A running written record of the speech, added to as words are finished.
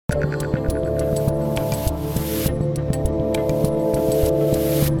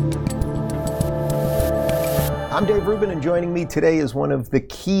I'm Dave Rubin, and joining me today is one of the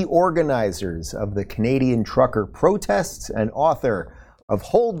key organizers of the Canadian trucker protests and author of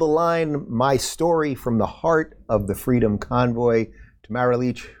Hold the Line, My Story from the Heart of the Freedom Convoy. Tamara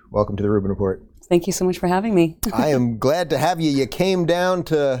Lich, welcome to the Rubin Report. Thank you so much for having me. I am glad to have you. You came down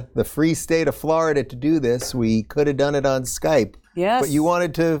to the free state of Florida to do this. We could have done it on Skype. Yes. But you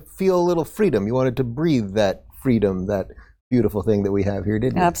wanted to feel a little freedom. You wanted to breathe that freedom, that beautiful thing that we have here,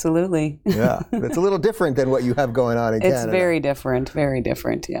 didn't you? Absolutely. Yeah. It's a little different than what you have going on in Canada. It's very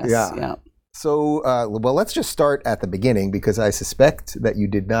different, yes. Yeah. So, well, let's just start at the beginning, because I suspect that you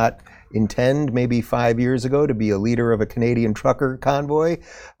did not intend maybe 5 years ago to be a leader of a Canadian trucker convoy.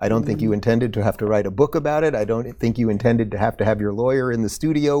 I don't think you intended to have to write a book about it. I don't think you intended to have your lawyer in the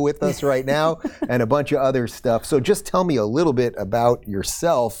studio with us right now and a bunch of other stuff. So just tell me a little bit about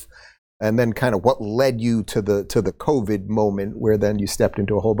yourself, and then kind of what led you to the COVID moment, where then you stepped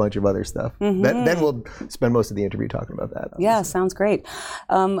into a whole bunch of other stuff. Then we'll spend most of the interview talking about that. Obviously. Yeah, sounds great.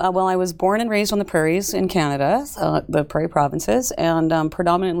 Well, I was born and raised on the prairies in Canada, the prairie provinces, and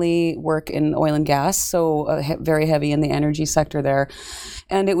predominantly work in oil and gas, so very heavy in the energy sector there.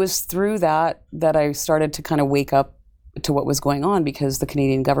 And it was through that I started to kind of wake up to what was going on, because the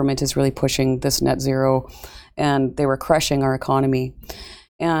Canadian government is really pushing this net zero, and they were crushing our economy.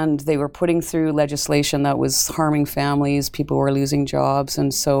 And they were putting through legislation that was harming families. People were losing jobs.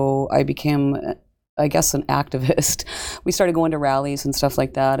 And so I became, I guess, an activist. We started going to rallies and stuff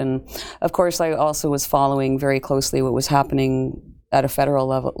like that. And of course, I also was following very closely what was happening at a federal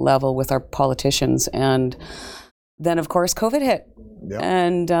level with our politicians. And then, of course, COVID hit. Yep.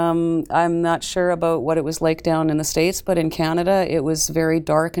 And I'm not sure about what it was like down in the States, but in Canada, it was very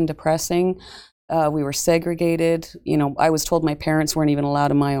dark and depressing. We were segregated. You know, I was told my parents weren't even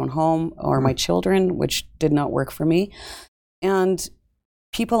allowed in my own home, or my children, which did not work for me. And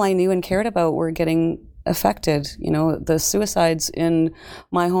people I knew and cared about were getting affected. You know, the suicides in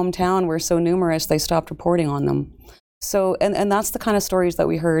my hometown were so numerous, they stopped reporting on them. So, and that's the kind of stories that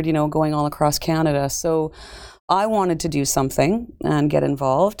we heard, you know, going all across Canada. So I wanted to do something and get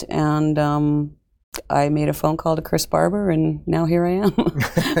involved. And I made a phone call to Chris Barber, and now here I am.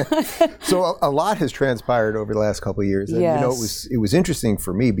 So a lot has transpired over the last couple of years. And, yes. you know, it was interesting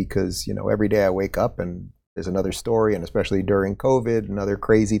for me because, you know, every day I wake up and there's another story, and especially during COVID, another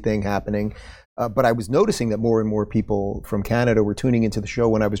crazy thing happening. But I was noticing that more and more people from Canada were tuning into the show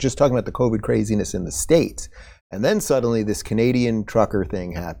when I was just talking about the COVID craziness in the States. And then suddenly this Canadian trucker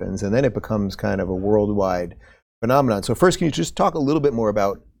thing happens, and then it becomes kind of a worldwide phenomenon. So first, can you just talk a little bit more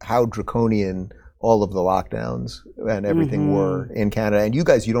about how draconian all of the lockdowns and everything were in Canada? And you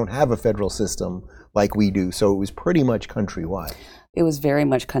guys, you don't have a federal system like we do, so it was pretty much countrywide. It was very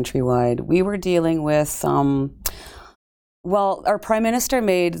much countrywide. We were dealing with, well, our prime minister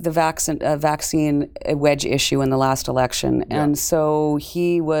made the vaccine a wedge issue in the last election. Yeah. And so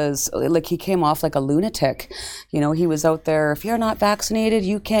he was, like, he came off like a lunatic. You know, he was out there, if you're not vaccinated,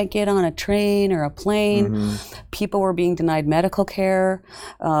 you can't get on a train or a plane. People were being denied medical care.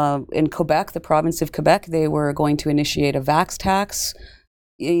 In Quebec, the province of Quebec, they were going to initiate a vax tax.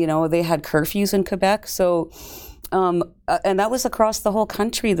 You know, they had curfews in Quebec. So, and that was across the whole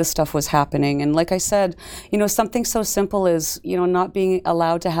country, this stuff was happening. And like I said, you know, something so simple as, you know, not being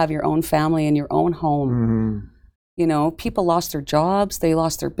allowed to have your own family in your own home. You know, people lost their jobs, they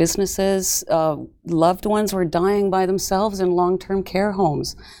lost their businesses. Loved ones were dying by themselves in long-term care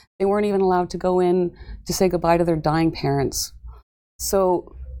homes. They weren't even allowed to go in to say goodbye to their dying parents.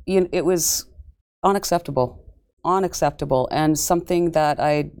 So, you know, it was unacceptable, and something that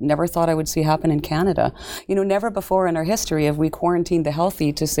I never thought I would see happen in Canada. You know, never before in our history have we quarantined the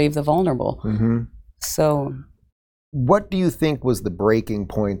healthy to save the vulnerable. So, what do you think was the breaking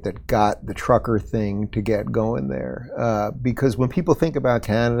point that got the trucker thing to get going there? Because when people think about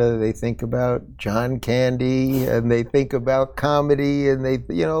Canada, they think about John Candy, and they think about comedy, and they,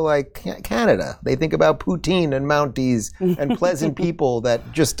 you know, like Canada. They think about poutine and Mounties and pleasant people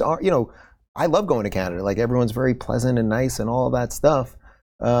that just are, you know, I love going to Canada. Like, everyone's very pleasant and nice and all of that stuff.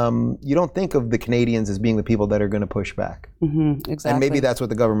 You don't think of the Canadians as being the people that are going to push back. Exactly. And maybe that's what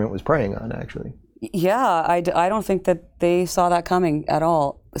the government was preying on, actually. Yeah, I don't think that they saw that coming at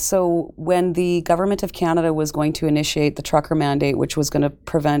all. So when the government of Canada was going to initiate the trucker mandate, which was going to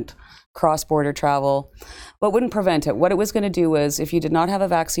prevent cross-border travel, well, it wouldn't prevent it. What it was going to do was, if you did not have a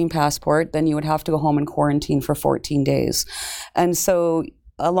vaccine passport, then you would have to go home and quarantine for 14 days. And so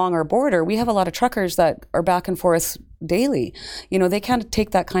along our border, we have a lot of truckers that are back and forth daily. You know, they can't take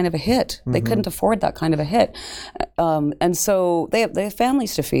that kind of a hit. They couldn't afford that kind of a hit. And so they have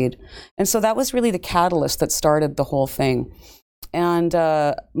families to feed. And so that was really the catalyst that started the whole thing. And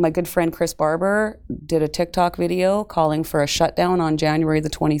my good friend Chris Barber did a TikTok video calling for a shutdown on January the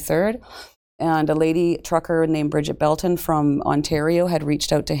 23rd. And a lady trucker named Bridget Belton from Ontario had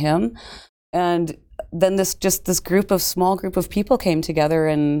reached out to him. And then this small group of people came together,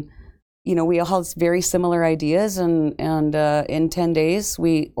 and we all had very similar ideas, and in 10 days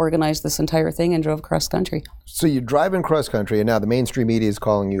we organized this entire thing and drove across country. So you're driving cross country, and now the mainstream media is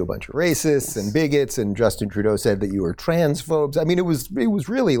calling you a bunch of racists and bigots, and Justin Trudeau said that you were transphobes. I mean, it was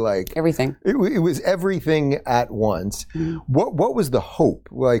really like everything. It was everything at once. Mm-hmm. What was the hope?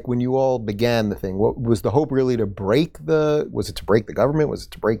 Like when you all began the thing, what was the hope really to break was it to break the government? Was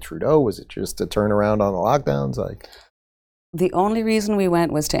it to break Trudeau? Was it just to turn around on the lockdowns? Like, the only reason we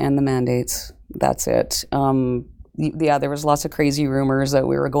went was to end the mandates. That's it. There was lots of crazy rumors that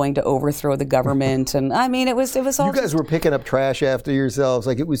we were going to overthrow the government, and I mean, it was all. You guys were picking up trash after yourselves,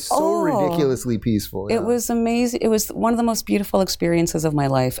 like it was so ridiculously peaceful. Yeah. It was amazing. It was one of the most beautiful experiences of my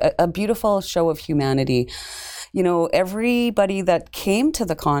life. A beautiful show of humanity. Everybody that came to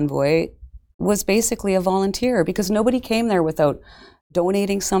the convoy was basically a volunteer, because nobody came there without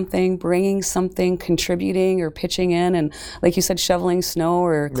donating something, bringing something, contributing or pitching in, and like you said, shoveling snow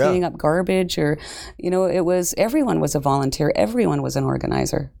or cleaning up garbage, or everyone was a volunteer, everyone was an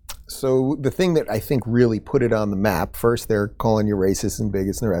organizer. So the thing that I think really put it on the map, first they're calling you racist and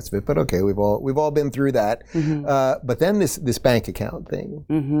bigots and the rest of it, but okay, we've all been through that. Mm-hmm. But then this bank account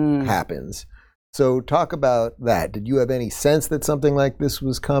thing happens. So talk about that. Did you have any sense that something like this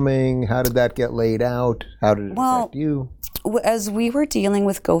was coming? How did that get laid out? How did it affect you? As we were dealing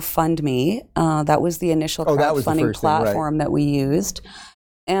with GoFundMe, that was the initial crowdfunding platform that we used.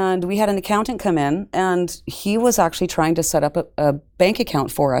 And we had an accountant come in, and he was actually trying to set up a bank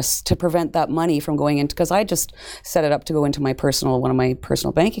account for us to prevent that money from going into, because I just set it up to go into one of my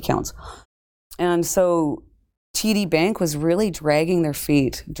personal bank accounts. And so TD Bank was really dragging their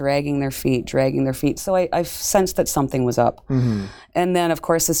feet. So I sensed that something was up. Mm-hmm. And then, of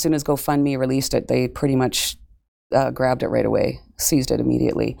course, as soon as GoFundMe released it, they pretty much grabbed it right away, seized it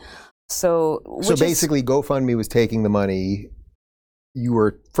immediately. So basically, GoFundMe was taking the money. You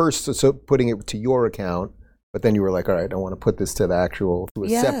were first putting it to your account, but then you were like, all right, I want to put this to a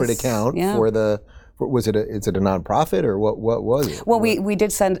separate account for is it a nonprofit, or what was it? Well, we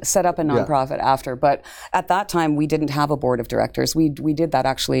did set up a nonprofit after, but at that time we didn't have a board of directors. We did that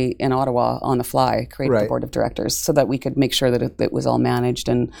actually in Ottawa on the fly, created a board of directors so that we could make sure that it was all managed.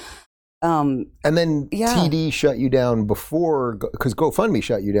 And then TD shut you down before, because GoFundMe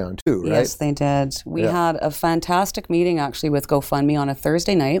shut you down too, right? Yes, they did. We had a fantastic meeting actually with GoFundMe on a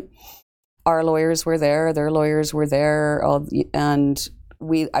Thursday night. Our lawyers were there, their lawyers were there, and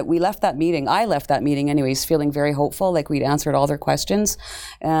we left that meeting. I left that meeting anyways, feeling very hopeful, like we'd answered all their questions.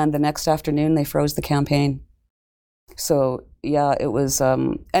 And the next afternoon, they froze the campaign. So yeah, it was.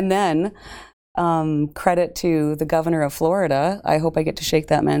 And then credit to the governor of Florida. I hope I get to shake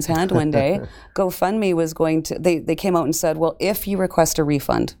that man's hand one day. GoFundMe was going to. They came out and said, well, if you request a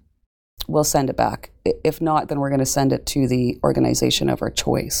refund, we'll send it back. If not, then we're going to send it to the organization of our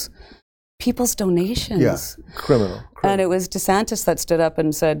choice. People's donations. Yeah, criminal. And it was DeSantis that stood up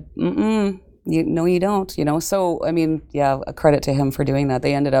and said, you don't. So, I mean, a credit to him for doing that.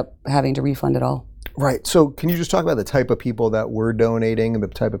 They ended up having to refund it all. Right. So can you just talk about the type of people that were donating and the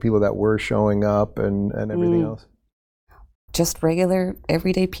type of people that were showing up and everything else? Just regular,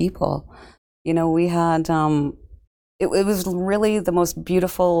 everyday people. We had... It was really the most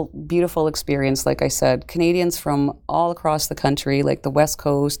beautiful experience, like I said. Canadians from all across the country, like the West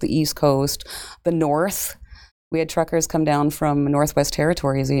Coast, the East Coast, the North. We had truckers come down from Northwest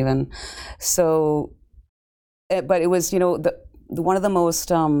Territories even. So, but it was, one of the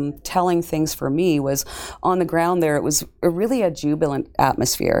most telling things for me was on the ground there, it was really a jubilant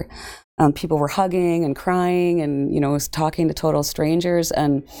atmosphere. People were hugging and crying and, was talking to total strangers.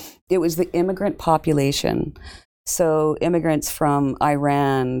 And it was the immigrant population. So immigrants from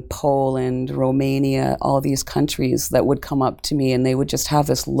Iran, Poland, Romania, all these countries that would come up to me, and they would just have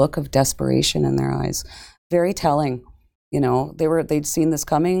this look of desperation in their eyes. Very telling. They'd seen this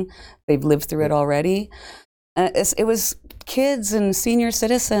coming. They've lived through it already. It was kids and senior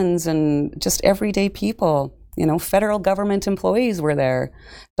citizens and just everyday people. Federal government employees were there,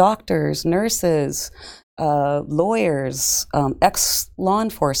 doctors, nurses, lawyers, ex-law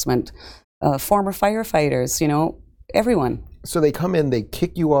enforcement, former firefighters, everyone. So they come in, they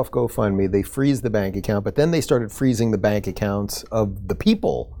kick you off GoFundMe, they freeze the bank account, but then they started freezing the bank accounts of the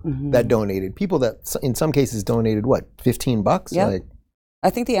people that donated. People that in some cases donated what, $15? Yeah. I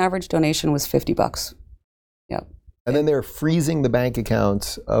think the average donation was $50. Yeah. And then they're freezing the bank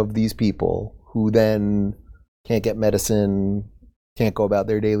accounts of these people who then can't get medicine, can't go about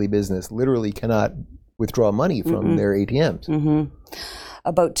their daily business, literally cannot withdraw money from their ATMs.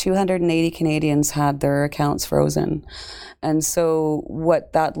 About 280 Canadians had their accounts frozen. And so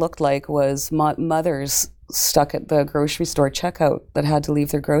what that looked like was mothers stuck at the grocery store checkout that had to leave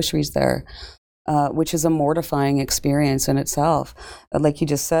their groceries there, which is a mortifying experience in itself. Like you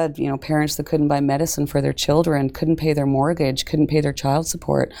just said, you know, parents that couldn't buy medicine for their children, couldn't pay their mortgage, couldn't pay their child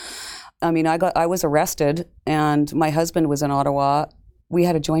support. I mean, I was arrested and my husband was in Ottawa. We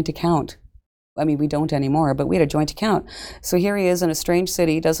had a joint account. I mean, we don't anymore, but we had a joint account. So here he is in a strange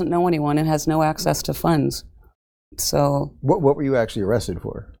city, doesn't know anyone, and has no access to funds. So, what were you actually arrested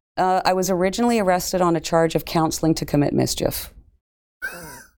for? I was originally arrested on a charge of counseling to commit mischief.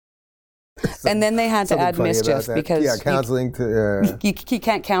 And then they had to add mischief because counseling you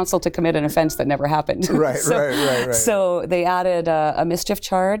can't counsel to commit an offense that never happened. Right. So they added a mischief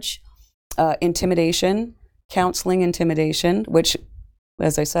charge, intimidation, counseling intimidation, which,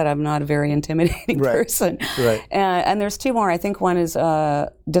 as I said, I'm not a very intimidating person. Right. And there's two more. I think one is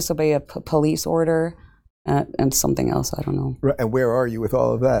disobey a police order and something else. I don't know. Right. And where are you with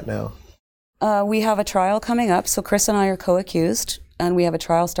all of that now? We have a trial coming up. So Chris and I are co-accused, and we have a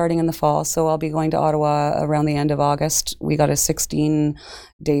trial starting in the fall. So I'll be going to Ottawa around the end of August. We got a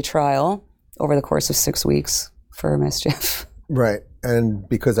 16-day trial over the course of 6 weeks for mischief. Right. And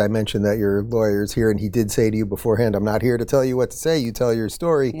because I mentioned that your lawyer's here, and he did say to you beforehand, I'm not here to tell you what to say, you tell your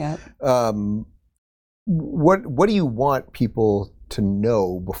story. Yeah. What do you want people to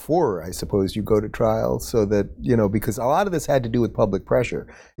know before, I suppose, you go to trial, so that, you know, because a lot of this had to do with public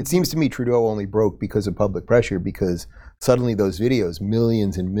pressure. It seems to me Trudeau only broke because of public pressure, because suddenly those videos,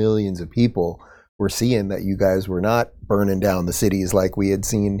 millions and millions of people were seeing that you guys were not burning down the cities like we had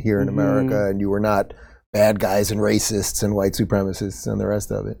seen here in America, and you were not bad guys and racists and white supremacists and the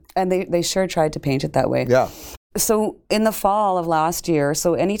rest of it. And they sure tried to paint it that way. Yeah. So in the fall of last year,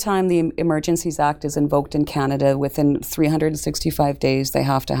 so anytime the Emergencies Act is invoked in Canada, within 365 days, they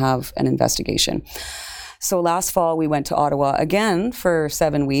have to have an investigation. So last fall, we went to Ottawa again for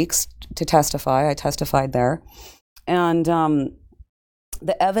 7 weeks to testify. I testified there. And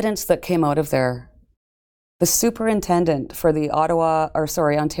the evidence that came out of there, the superintendent for the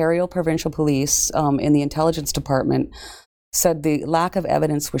Ontario Provincial Police in the Intelligence Department said the lack of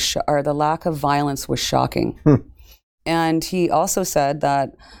evidence the lack of violence was shocking. And he also said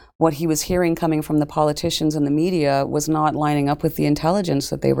that what he was hearing coming from the politicians and the media was not lining up with the intelligence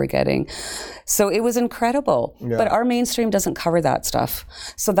that they were getting. So it was incredible. Yeah. But our mainstream doesn't cover that stuff.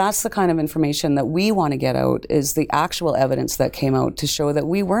 So that's the kind of information that we want to get out, is the actual evidence that came out to show that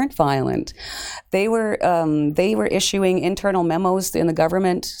we weren't violent. They were issuing internal memos in the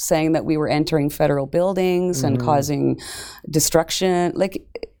government saying that we were entering federal buildings and causing destruction. Like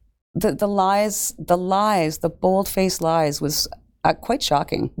the lies, the bold-faced lies was quite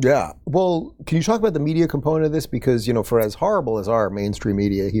shocking. Yeah. Well, can you talk about the media component of this? Because, you know, for as horrible as our mainstream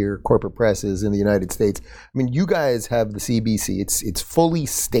media here, corporate press is in the United States, I mean, you guys have the CBC. It's fully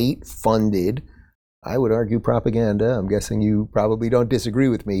state-funded. I would argue propaganda. I'm guessing you probably don't disagree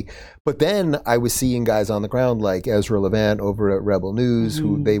with me. But then I was seeing guys on the ground like Ezra Levant over at Rebel News,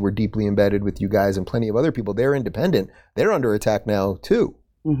 who they were deeply embedded with you guys, and plenty of other people. They're independent. They're under attack now, too.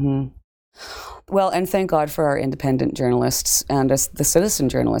 Well, and thank God for our independent journalists and the citizen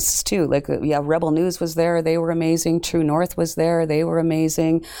journalists too. Like, Rebel News was there; they were amazing. True North was there; they were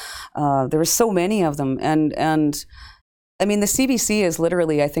amazing. There were so many of them, and I mean, the CBC is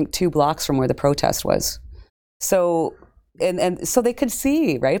literally, I think, 2 blocks from where the protest was. So, and so they could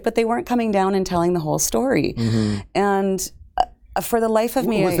see, right? But they weren't coming down and telling the whole story. And for the life of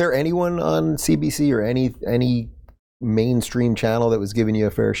me, was there anyone on CBC or any mainstream channel that was giving you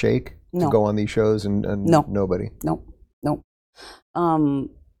a fair shake to go on these shows, and no. Nobody? No.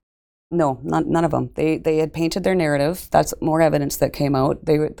 No, none of them. They had painted their narrative. That's more evidence that came out.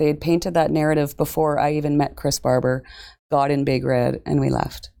 They had painted that narrative before I even met Chris Barber, got in Big Red, and we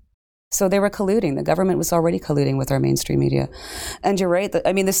left. So they were colluding. The government was already colluding with our mainstream media. And you're right.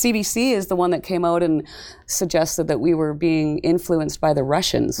 I mean, the CBC is the one that came out and suggested that we were being influenced by the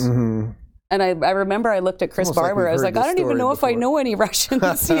Russians. And I remember I looked at Chris Barber. I was like, I don't even know if I know any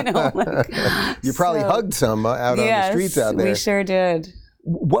Russians, you know. You probably hugged some out on the streets out there. We sure did.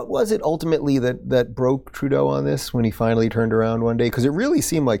 What was it ultimately that broke Trudeau on this when he finally turned around one day? Because it really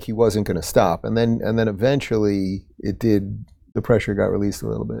seemed like he wasn't going to stop. And then eventually it did, the pressure got released a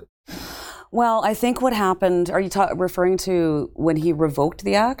little bit. Well, I think what happened, are you referring to when he revoked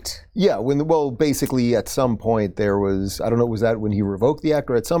the act? Yeah, basically at some point there was, I don't know, was that when he revoked the act,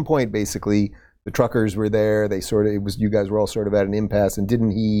 or at some point basically the truckers were there. You guys were all sort of at an impasse. And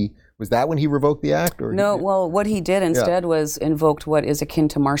was that when he revoked the act? Or no, well, what he did instead was invoked what is akin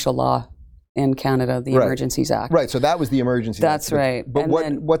to martial law in Canada, the Emergencies Act. Right, so that was the Emergencies Act. That's right. But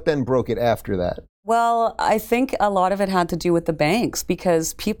what then broke it after that? Well, I think a lot of it had to do with the banks,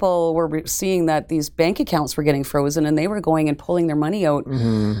 because people were seeing that these bank accounts were getting frozen and they were going and pulling their money out,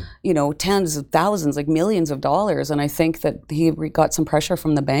 tens of thousands, like millions of dollars. And I think that he got some pressure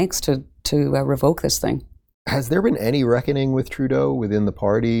from the banks to revoke this thing. Has there been any reckoning with Trudeau within the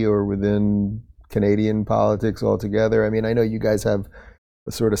party or within Canadian politics altogether? I mean, I know you guys have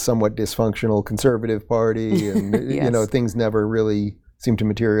a sort of somewhat dysfunctional Conservative party, and Yes. Things never really seem to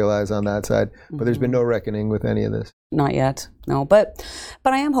materialize on that side. But there's been no reckoning with any of this. Not yet, no. But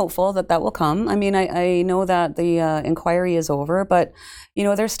I am hopeful that will come. I mean, I know that the inquiry is over, but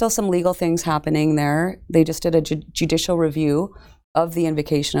there's still some legal things happening there. They just did a judicial review of the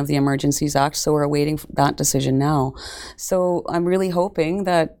invocation of the Emergencies Act, so we're awaiting that decision now. So I'm really hoping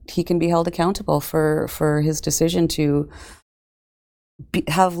that he can be held accountable for his decision to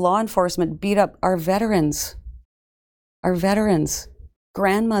have law enforcement beat up our veterans,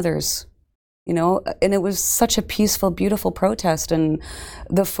 grandmothers, and it was such a peaceful, beautiful protest. And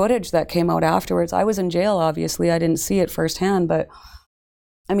the footage that came out afterwards, I was in jail, obviously, I didn't see it firsthand, but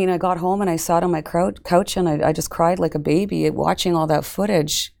I mean, I got home and I sat on my couch and I just cried like a baby watching all that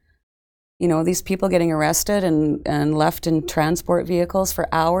footage. These people getting arrested and left in transport vehicles for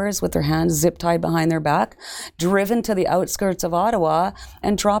hours with their hands zip tied behind their back, driven to the outskirts of Ottawa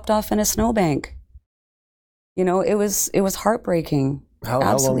and dropped off in a snowbank. It was heartbreaking. How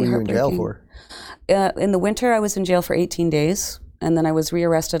long were you in jail for? In the winter, I was in jail for 18 days, and then I was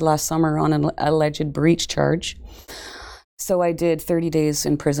rearrested last summer on an alleged breach charge. So I did 30 days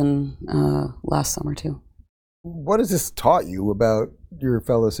in prison last summer too. What has this taught you about your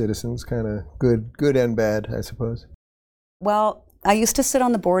fellow citizens? Kind of good and bad, I suppose. Well, I used to sit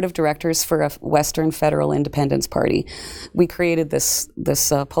on the board of directors for a Western Federal Independence Party. We created this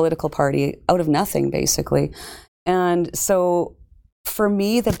political party out of nothing, basically. And so for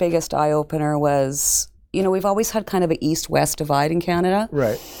me, the biggest eye-opener was, we've always had kind of an east-west divide in Canada.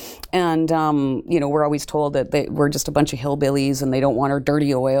 Right. And, we're always told that we're just a bunch of hillbillies and they don't want our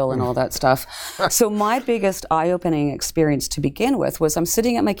dirty oil and all that stuff. So my biggest eye-opening experience to begin with was I'm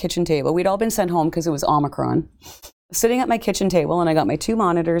sitting at my kitchen table. We'd all been sent home because it was Omicron. Sitting at my kitchen table, and I got my 2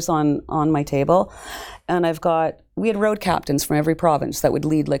 monitors on my table, and we had road captains from every province that would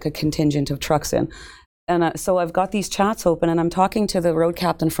lead like a contingent of trucks in. And so I've got these chats open, and I'm talking to the road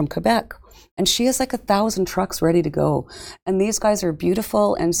captain from Quebec, and she has like 1,000 trucks ready to go. And these guys are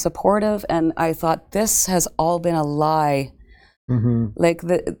beautiful and supportive, and I thought, this has all been a lie. Mm-hmm. Like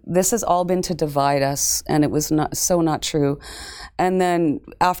this has all been to divide us, and it was not true. And then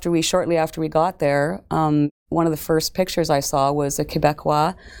shortly after we got there, one of the first pictures I saw was a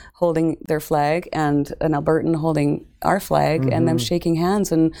Quebecois holding their flag and an Albertan holding our flag, and them shaking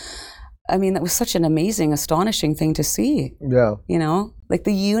hands. And I mean, that was such an amazing, astonishing thing to see. Yeah. Like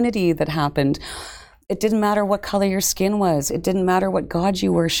the unity that happened. It didn't matter what color your skin was. It didn't matter what God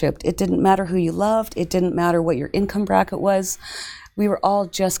you worshipped. It didn't matter who you loved. It didn't matter what your income bracket was. We were all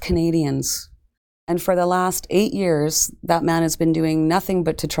just Canadians. And for the last 8 years, that man has been doing nothing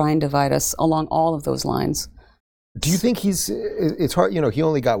but to try and divide us along all of those lines. Do you think it's hard, he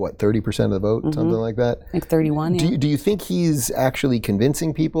only got, 30% of the vote, something like that? Like 31, yeah. Do you think he's actually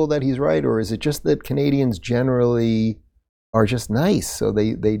convincing people that he's right, or is it just that Canadians generally are just nice, so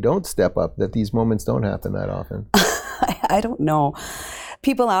they don't step up, that these moments don't happen that often? I don't know.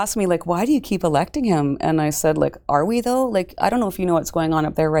 People ask me, like, why do you keep electing him? And I said, like, are we though? Like, I don't know if you know what's going on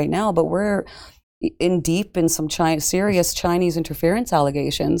up there right now, but we're deep in some serious Chinese interference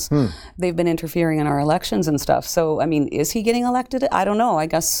allegations. They've been interfering in our elections and stuff. So, I mean, is he getting elected? I don't know. I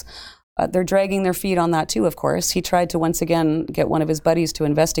guess they're dragging their feet on that too, of course. He tried to once again get one of his buddies to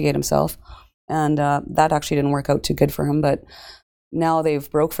investigate himself. And that actually didn't work out too good for him. But now they've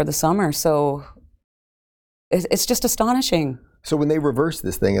broke for the summer. So it's just astonishing. So when they reversed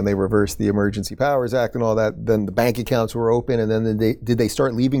this thing and they reversed the Emergency Powers Act and all that, then the bank accounts were open, and then did they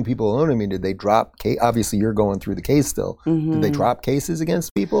start leaving people alone? I mean, did they drop obviously you're going through the case still. Did they drop cases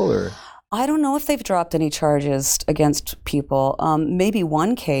against people, or? I don't know if they've dropped any charges against people. Maybe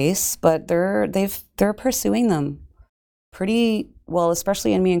one case, but they're pursuing them pretty well,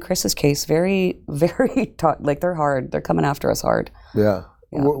 especially in me and Chris's case. Very, very like they're hard. They're coming after us hard. Yeah.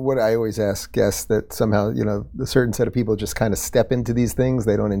 Yeah. What I always ask guests, that somehow, a certain set of people just kind of step into these things.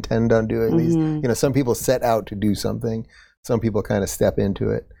 They don't intend on doing these. Some people set out to do something. Some people kind of step into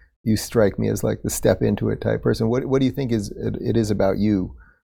it. You strike me as like the step into it type person. What do you think it is about you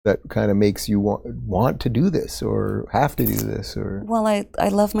that kind of makes you want to do this or have to do this? Or Well, I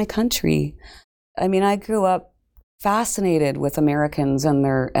love my country. I mean, I grew up fascinated with Americans and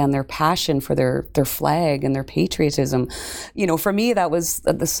their passion for their flag and their patriotism. You know, for me, that was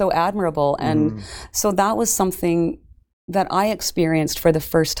so admirable. And so that was something that I experienced for the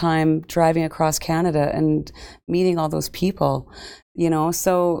first time driving across Canada and meeting all those people, you know,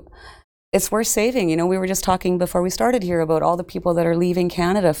 so it's worth saving. You know, we were just talking before we started here about all the people that are leaving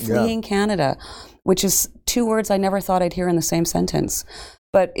Canada, fleeing Canada, which is two words I never thought I'd hear in the same sentence.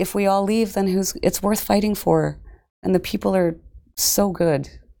 But if we all leave, then it's worth fighting for. And the people are so good.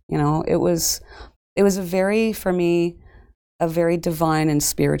 You know, it was for me, a very divine and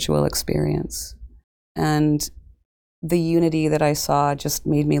spiritual experience. And the unity that I saw just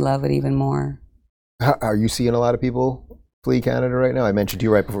made me love it even more. Are you seeing a lot of people flee Canada right now? I mentioned to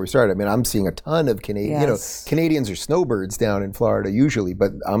you right before we started. I mean, I'm seeing a ton of Canadians. You know, Canadians are snowbirds down in Florida usually,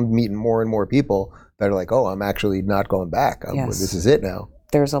 but I'm meeting more and more people that are like, oh, I'm actually not going back. This is it now.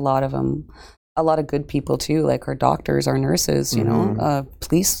 There's a lot of them. A lot of good people too, like our doctors, our nurses, you know,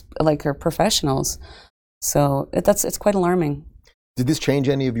 police, like our professionals. So it's quite alarming. Did this change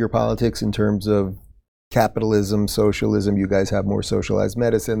any of your politics in terms of capitalism, socialism? You guys have more socialized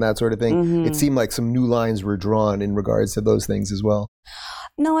medicine, that sort of thing. It seemed like some new lines were drawn in regards to those things as well.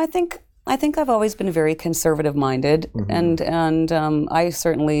 No, I think I've always been very conservative minded, and I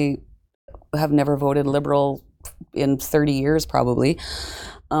certainly have never voted Liberal in 30 years probably.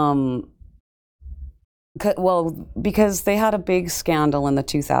 Well, because they had a big scandal in the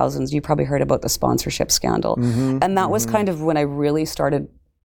 2000s. You probably heard about the sponsorship scandal. And that was kind of when I really started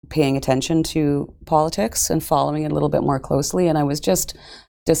paying attention to politics and following it a little bit more closely. And I was just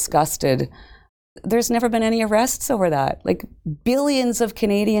disgusted. There's never been any arrests over that. Like billions of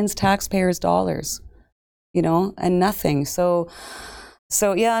Canadians' taxpayers' dollars, you know, and nothing. So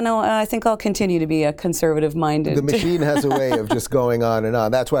yeah, no, I think I'll continue to be a conservative-minded. The machine has a way of just going on and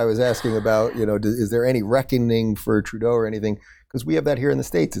on. That's why I was asking about, you know, is there any reckoning for Trudeau or anything? Because we have that here in the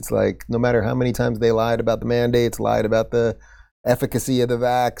States. It's like no matter how many times they lied about the mandates, lied about the efficacy of the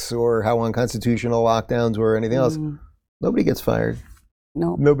vax or how unconstitutional lockdowns were or anything else, nobody gets fired.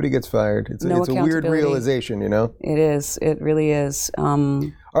 No. Nobody gets fired. It's a weird realization, you know? It is. It really is.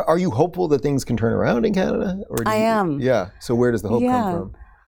 Are you hopeful that things can turn around in Canada? I am. Yeah. So where does the hope come from?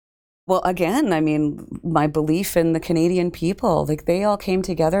 Well, again, I mean, my belief in the Canadian people, like they all came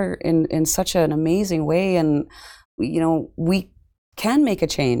together in such an amazing way. And, you know, we can make a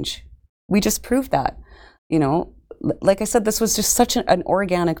change. We just proved that, you know. Like I said, this was just such an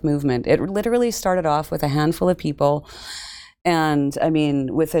organic movement. It literally started off with a handful of people. And I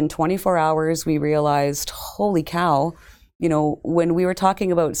mean, within 24 hours, we realized, holy cow, you know, when we were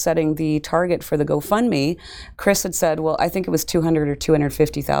talking about setting the target for the GoFundMe, Chris had said, well, I think it was $200,000 or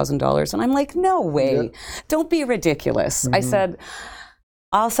 $250,000. And I'm like, no way, don't be ridiculous. I said,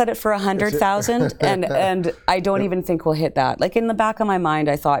 I'll set it for 100,000 and I don't even think we'll hit that. Like in the back of my mind,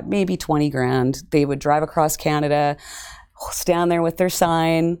 I thought maybe 20 grand. They would drive across Canada, stand there with their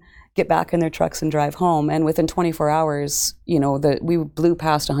sign, get back in their trucks and drive home. And within 24 hours, you know, we blew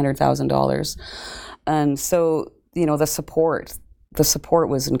past $100,000. And so, you know, the support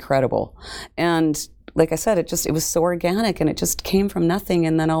was incredible. And like I said, it was so organic and it just came from nothing.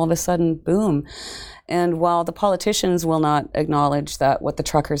 And then all of a sudden, boom. And while the politicians will not acknowledge that what the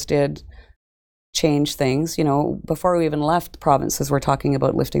truckers did changed things, you know, before we even left, provinces were talking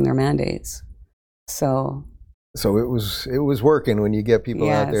about lifting their mandates. So it was working when you get people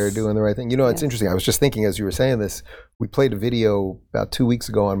out there doing the right thing. You know, it's interesting. I was just thinking as you were saying this, we played a video about 2 weeks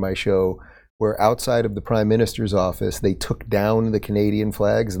ago on my show where outside of the Prime Minister's office, they took down the Canadian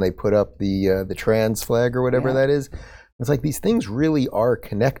flags and they put up the trans flag or whatever that is. It's like these things really are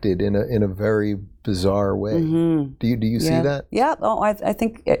connected in a very bizarre way. Do you see that? Yeah. Oh, I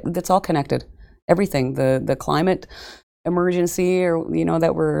think it's all connected. Everything, the climate emergency, or you know,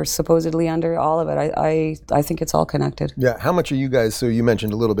 that we're supposedly under, all of it. I think it's all connected. Yeah. How much are you guys? So you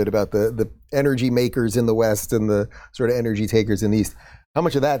mentioned a little bit about the energy makers in the West and the sort of energy takers in the East. How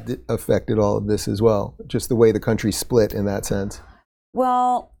much of that affected all of this as well? Just the way the country split in that sense.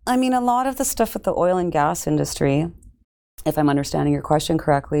 Well, I mean, a lot of the stuff with the oil and gas industry, if I'm understanding your question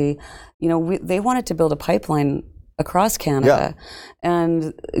correctly, you know, they wanted to build a pipeline across Canada,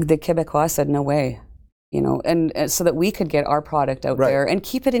 and the Québécois said no way. You know, and so that we could get our product out there and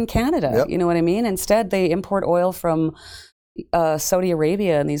keep it in Canada. You know what I mean? Instead, they import oil from Saudi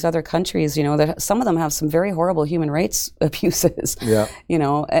Arabia and these other countries. You know, that some of them have some very horrible human rights abuses. You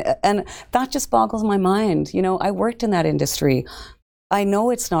know, and that just boggles my mind. You know, I worked in that industry. I know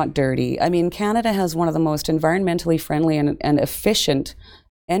it's not dirty. I mean, Canada has one of the most environmentally friendly and efficient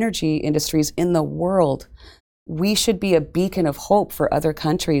energy industries in the world. We should be a beacon of hope for other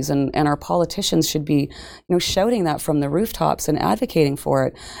countries, and our politicians should be, shouting that from the rooftops and advocating for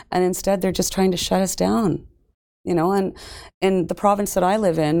it. And instead, they're just trying to shut us down. And in the province that I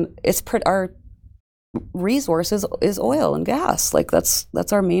live in, our resource is oil and gas. Like that's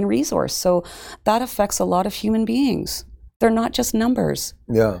our main resource. So that affects a lot of human beings. They're not just numbers.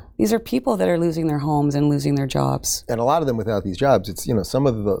 Yeah. These are people that are losing their homes and losing their jobs. And a lot of them without these jobs, it's, some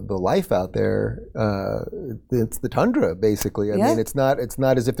of the life out there, it's the tundra, basically. I mean, it's not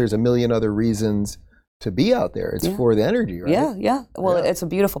as if there's a million other reasons to be out there. It's for the energy, right? Yeah. Well, it's a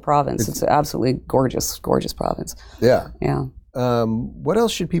beautiful province. It's an absolutely gorgeous province. Yeah. Yeah. What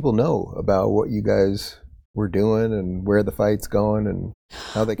else should people know about what you guys were doing and where the fight's going and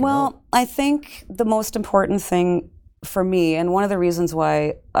how they can help? Well, I think the most important thing for me, and one of the reasons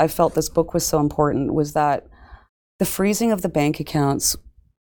why I felt this book was so important, was that the freezing of the bank accounts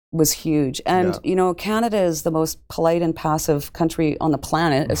was huge. And, Canada is the most polite and passive country on the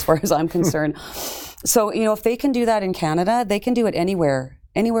planet, as far as I'm concerned. So, if they can do that in Canada, they can do it anywhere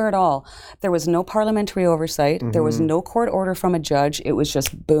at all. There was no parliamentary oversight. There was no court order from a judge. It was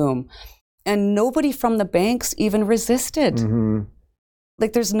just boom. And nobody from the banks even resisted.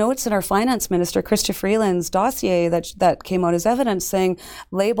 Like there's notes in our finance minister, Chrystia Freeland's dossier that came out as evidence saying,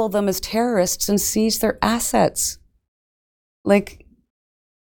 label them as terrorists and seize their assets. Like,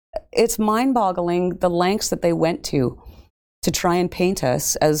 it's mind-boggling the lengths that they went to try and paint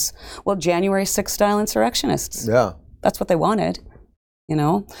us as, January 6th style insurrectionists. Yeah. That's what they wanted,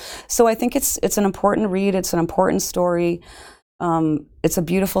 So I think it's an important read. It's an important story. It's a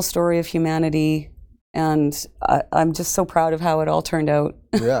beautiful story of humanity. And I'm just so proud of how it all turned out.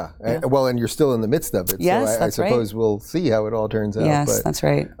 Yeah. Well, and you're still in the midst of it. Yes, so I suppose we'll see how it all turns out. Yes, that's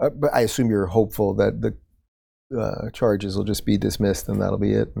right. But I assume you're hopeful that the charges will just be dismissed and that'll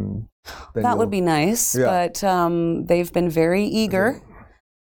be it. And that would be nice. Yeah. But they've been very eager.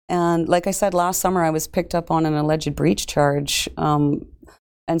 And like I said, last summer I was picked up on an alleged breach charge and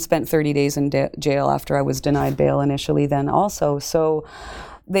spent 30 days in jail after I was denied bail initially then also. So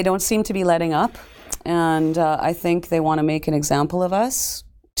they don't seem to be letting up. And I think they want to make an example of us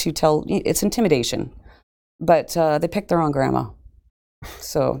it's intimidation. But they picked their own grandma.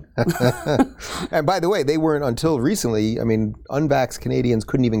 So. And by the way, they weren't until recently, unvaxxed Canadians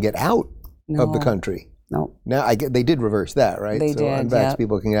couldn't even get out of the country. No. Now, they did reverse that, right? They did, unvaxxed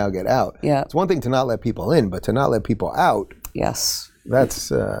people can now get out. Yeah. It's one thing to not let people in, but to not let people out. Yes. That's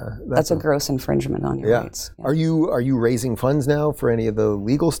a gross infringement on your rights. Yeah. Are you raising funds now for any of the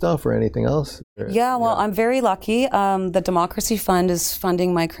legal stuff or anything else? Yeah, well, I'm very lucky. The Democracy Fund is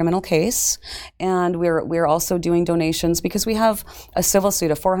funding my criminal case, and we're also doing donations because we have a civil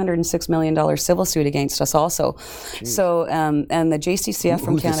suit, a $406 million civil suit against us also. Jeez. So, and the JCCF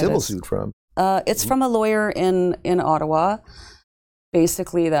from Canada. Who's the civil suit from? It's from a lawyer in Ottawa.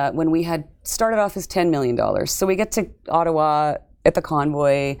 Basically, that when we had started off as $10 million, so we get to Ottawa at the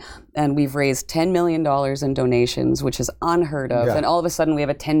convoy, and we've raised $10 million in donations, which is unheard of. Yeah. And all of a sudden, we have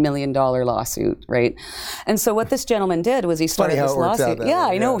a $10 million lawsuit, right? And so what this gentleman did was he started this lawsuit. Yeah,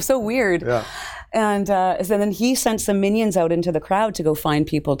 I know, so weird. Yeah. And so then he sent some minions out into the crowd to go find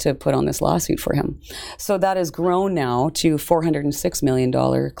people to put on this lawsuit for him. So that has grown now to $406 million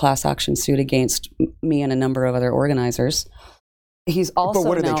class action suit against me and a number of other organizers. He's also. But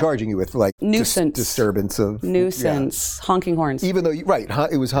what are they charging you with? Like nuisance, disturbance of nuisance, honking horns. Even though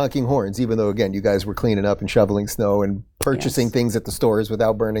it was honking horns. Even though again, you guys were cleaning up and shoveling snow and purchasing things at the stores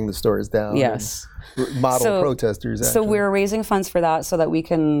without burning the stores down. Yes, model protesters. Actually. So we're raising funds for that so that we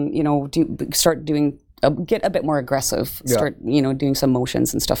can, get a bit more aggressive. Start, doing some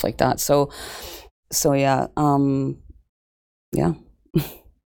motions and stuff like that. So yeah, yeah.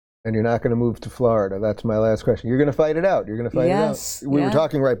 And you're not going to move to Florida. That's my last question. You're going to fight it out. You're going to fight it out. We were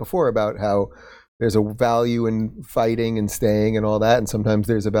talking right before about how there's a value in fighting and staying and all that, and sometimes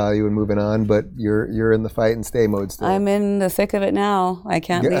there's a value in moving on, but you're in the fight and stay mode still. I'm in the thick of it now. I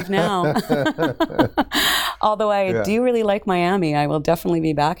can't leave now. Although I do really like Miami. I will definitely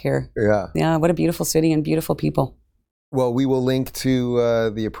be back here. Yeah. Yeah, what a beautiful city and beautiful people. Well, we will link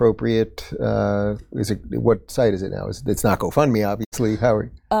to the appropriate. What site is it now? It's not GoFundMe, obviously.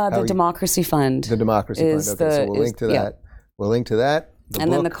 The Democracy Fund. The Democracy Fund. Okay, so we'll link to that. Yeah. We'll link to that.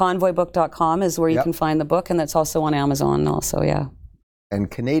 And then the convoybook.com is where you can find the book, and that's also on Amazon. Also, yeah. And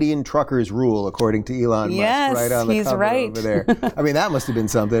Canadian truckers rule, according to Elon Musk, right on the cover over there. I mean, that must have been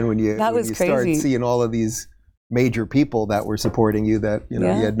something when you start seeing all of these major people that were supporting you that you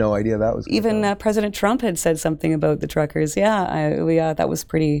had no idea that was going Even President Trump had said something about the truckers. Yeah, that was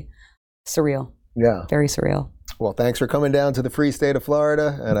pretty surreal. Yeah. Very surreal. Well, thanks for coming down to the free state of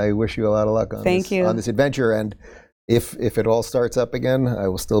Florida, and I wish you a lot of luck on this adventure. And if it all starts up again, I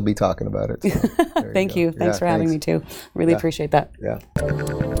will still be talking about it. So Thank you. Thanks for having me too. Really appreciate that. Yeah.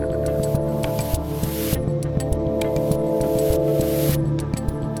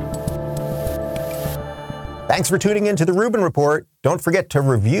 Thanks for tuning in to the Rubin Report. Don't forget to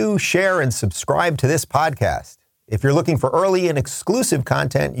review, share, and subscribe to this podcast. If you're looking for early and exclusive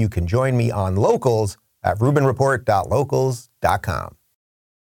content, you can join me on Locals at rubinreport.locals.com.